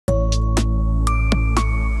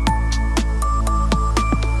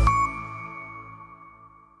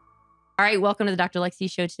All right, welcome to the Dr.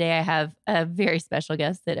 Lexi Show. Today I have a very special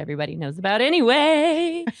guest that everybody knows about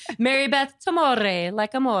anyway. Marybeth Tomory,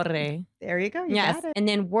 like amore. There you go. You got it. And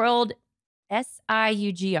then World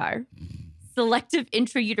SIUGR, Selective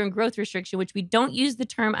Intrauterine Growth Restriction, which we don't use the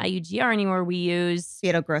term IUGR anymore. We use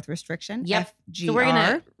fetal growth restriction. Yep. FGR. So we're going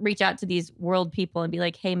to reach out to these world people and be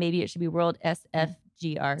like, hey, maybe it should be World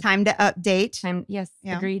SFGR. Time to update. Yes,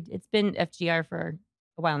 agreed. It's been FGR for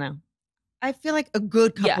a while now. I feel like a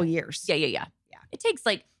good couple years. Yeah. It takes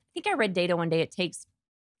I think I read data one day. It takes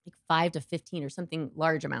like 5 to 15 or something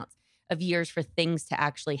large amounts of years for things to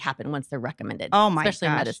actually happen once they're recommended. Oh my gosh. Especially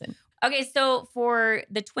in medicine. Okay, so for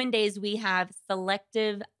the twin days, we have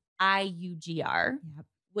selective IUGR,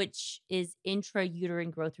 which is intrauterine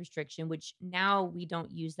growth restriction, which now we don't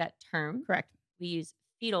use that term. Correct. We use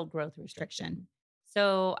fetal growth restriction.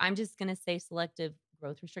 So I'm just going to say selective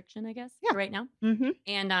growth restriction, I guess, for right now. Mm-hmm.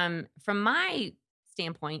 And from my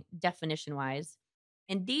standpoint, definition-wise,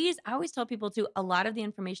 and these, I always tell people too, a lot of the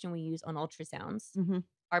information we use on ultrasounds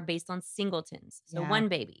are based on singletons. So one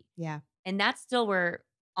baby. Yeah. And that's still where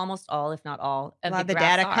almost all, if not all, of the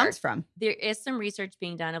data comes from. There is some research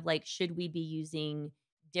being done of like, should we be using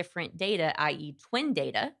different data, i.e. twin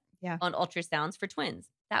data, on ultrasounds for twins?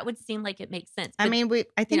 That would seem like it makes sense. But, I mean,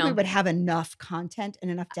 I think we would have enough content and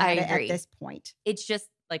enough data at this point. It's just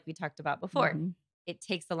like we talked about before. It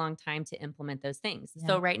takes a long time to implement those things.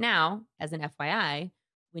 So right now, as an FYI,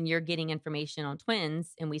 when you're getting information on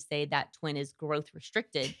twins and we say that twin is growth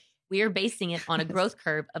restricted, we are basing it on a growth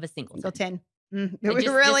curve of a singleton. We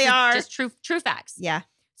really are. Just true facts. Yeah.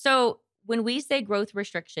 So when we say growth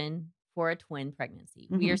restriction for a twin pregnancy,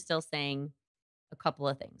 we are still saying a couple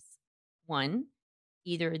of things. One,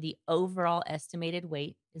 either the overall estimated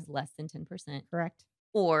weight is less than 10%. Correct.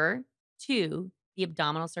 Or two, the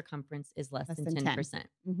abdominal circumference is less than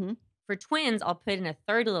 10%. For twins, I'll put in a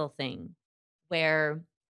third little thing where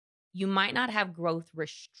you might not have growth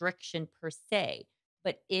restriction per se,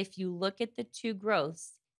 but if you look at the two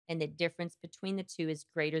growths and the difference between the two is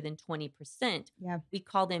greater than 20%, we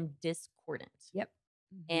call them discordant.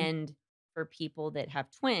 And for people that have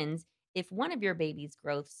twins, if one of your baby's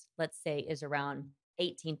growths, let's say, is around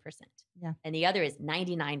 18%, and the other is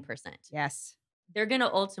 99%, they're going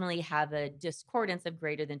to ultimately have a discordance of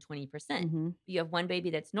greater than 20%. You have one baby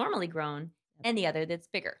that's normally grown and the other that's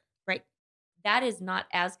bigger. Right. That is not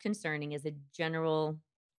as concerning as a general,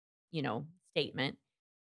 statement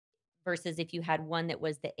versus if you had one that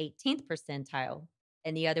was the 18th percentile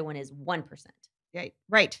and the other one is 1%.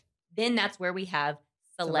 Right. Then that's where we have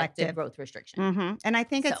selective growth restriction. And I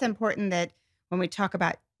think it's important that when we talk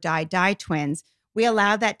about die twins, we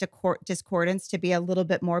allow that discordance to be a little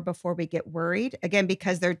bit more before we get worried. Again,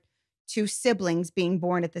 because they're two siblings being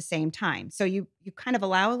born at the same time. So you kind of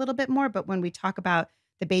allow a little bit more. But when we talk about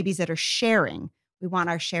the babies that are sharing, we want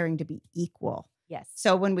our sharing to be equal. Yes.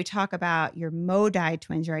 So when we talk about your modi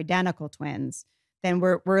twins, your identical twins, then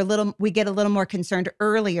we get a little more concerned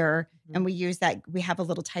earlier, and we use that. We have a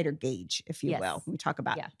little tighter gauge, if you will, when we talk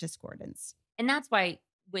about discordance. And that's why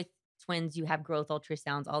with twins, you have growth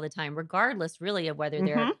ultrasounds all the time, regardless really of whether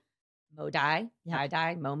they're modi, di,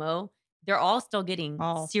 momo. They're all still getting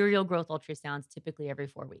serial growth ultrasounds typically every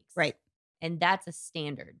 4 weeks. Right. And that's a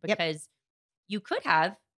standard because you could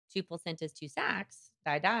have 2 placentas, 2 sacs,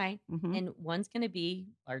 di, and one's going to be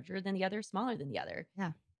larger than the other, smaller than the other.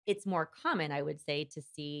 Yeah. It's more common, I would say, to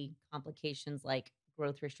see complications like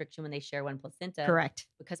growth restriction when they share one placenta. Correct.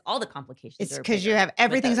 Because all the complications it's because you have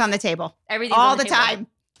everything's on the table. Everything's all on the the table. time.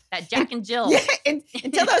 That Jack and Jill.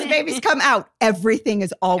 Until those babies come out, everything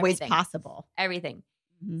is always possible. Everything.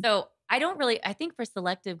 So I think for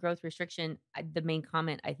selective growth restriction, the main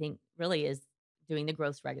comment I think really is doing the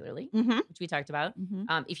growths regularly, which we talked about.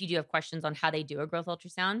 If you do have questions on how they do a growth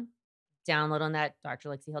ultrasound, download on that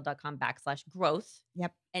drlexihill.com/growth.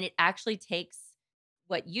 And it actually takes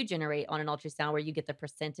what you generate on an ultrasound where you get the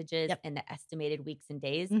percentages and the estimated weeks and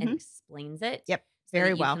days and explains it.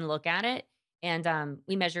 Very well. You can look at it. And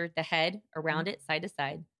we measure the head around it, side to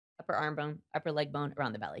side, upper arm bone, upper leg bone,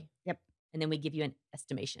 around the belly. And then we give you an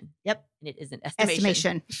estimation. And it is an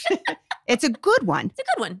estimation. It's a good one. It's a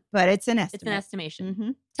good one. But it's an estimate. It's an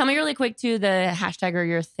estimation. Tell me really quick, too, the hashtag or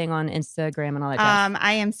your thing on Instagram and all that jazz.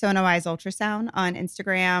 I am Sonoeyes Ultrasound on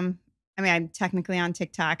Instagram. I mean, I'm technically on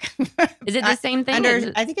TikTok. Is it the same thing?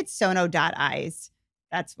 I think it's sono.eyes.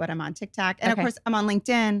 That's what I'm on TikTok. And of course, I'm on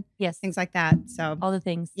LinkedIn. Yes. Things like that. So all the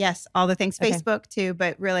things. Yes, all the things. Facebook too.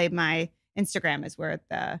 But really, my Instagram is where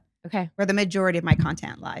the Okay. where the majority of my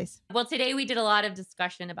content lies. Well, today we did a lot of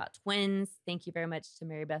discussion about twins. Thank you very much to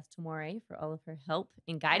Marybeth Tomory for all of her help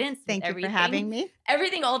and guidance. Thank you for having me.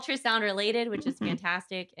 Everything ultrasound related, which is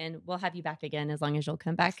fantastic. And we'll have you back again as long as you'll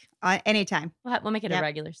come back. Anytime. We'll make it a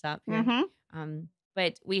regular stop here.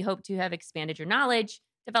 But we hope to have expanded your knowledge,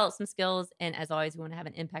 developed some skills, and as always, we want to have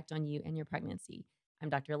an impact on you and your pregnancy. I'm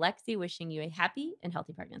Dr. Lexi, wishing you a happy and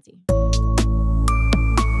healthy pregnancy.